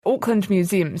Auckland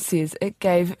Museum says it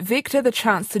gave Vector the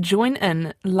chance to join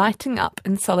in lighting up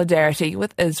in solidarity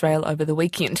with Israel over the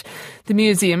weekend. The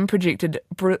museum projected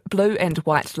blue and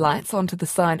white lights onto the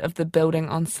side of the building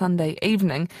on Sunday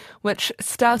evening, which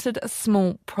started a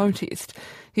small protest.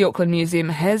 The Auckland Museum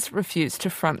has refused to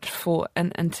front for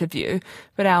an interview,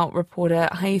 but our reporter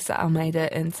Rayssa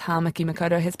Almeida in Tāmaki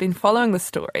Makaurau has been following the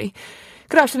story.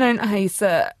 Good afternoon,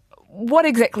 Rayssa. What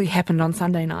exactly happened on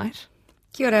Sunday night?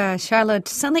 Kia ora, Charlotte.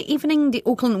 Sunday evening, the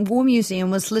Auckland War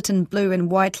Museum was lit in blue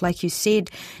and white, like you said,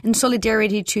 in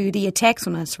solidarity to the attacks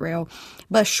on Israel.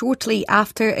 But shortly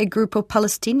after, a group of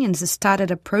Palestinians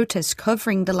started a protest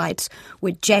covering the lights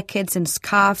with jackets and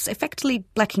scarves, effectively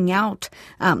blacking out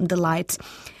the lights.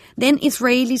 Then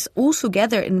Israelis also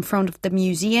gathered in front of the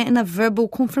museum and a verbal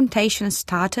confrontation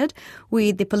started,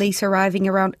 with the police arriving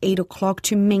around 8 o'clock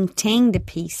to maintain the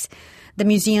peace. The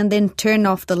museum then turned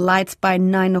off the lights by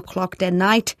 9 o'clock that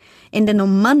night. And then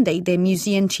on Monday, the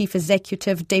museum chief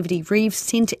executive, David E. Reeves,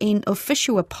 sent an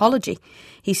official apology.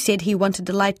 He said he wanted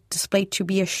the light display to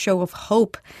be a show of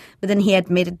hope, but then he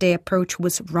admitted the approach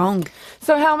was wrong.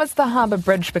 So how has the Harbour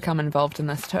Bridge become involved in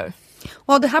this too?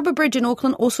 Well, the Harbour Bridge in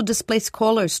Auckland also displays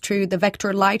colours through the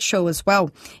Vector Light Show as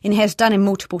well, and has done it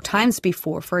multiple times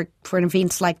before for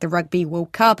events like the Rugby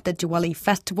World Cup, the Diwali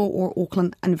Festival or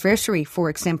Auckland Anniversary, for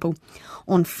example.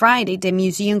 On Friday, the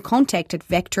museum contacted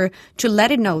Vector to let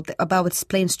it know about its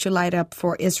plans to light up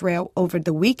for Israel over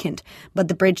the weekend, but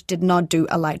the bridge did not do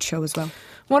a light show as well.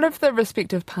 What have the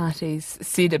respective parties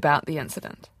said about the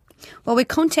incident? Well, we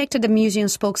contacted the museum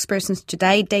spokespersons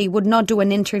today. They would not do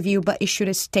an interview but issued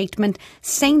a statement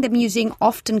saying the museum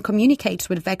often communicates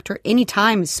with Vector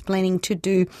anytime it's planning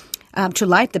to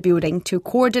light the building, to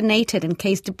coordinate it in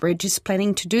case the bridge is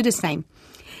planning to do the same.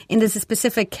 In this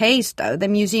specific case, though, the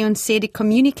museum said it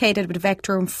communicated with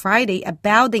Vector on Friday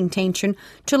about the intention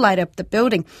to light up the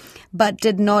building, but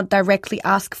did not directly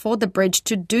ask for the bridge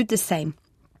to do the same.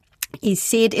 He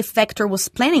said if Vector was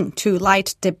planning to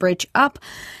light the bridge up,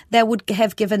 that would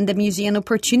have given the museum an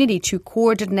opportunity to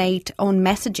coordinate on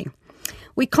messaging.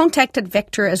 We contacted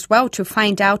Vector as well to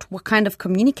find out what kind of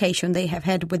communication they have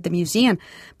had with the museum,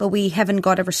 but we haven't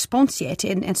got a response yet.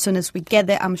 And as soon as we get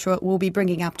that, I'm sure we'll be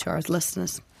bringing up to our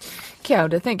listeners. Kia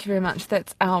ora, thank you very much.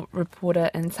 That's our reporter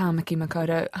in Tāmaki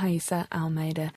Makaurau, Rayssa Almeida.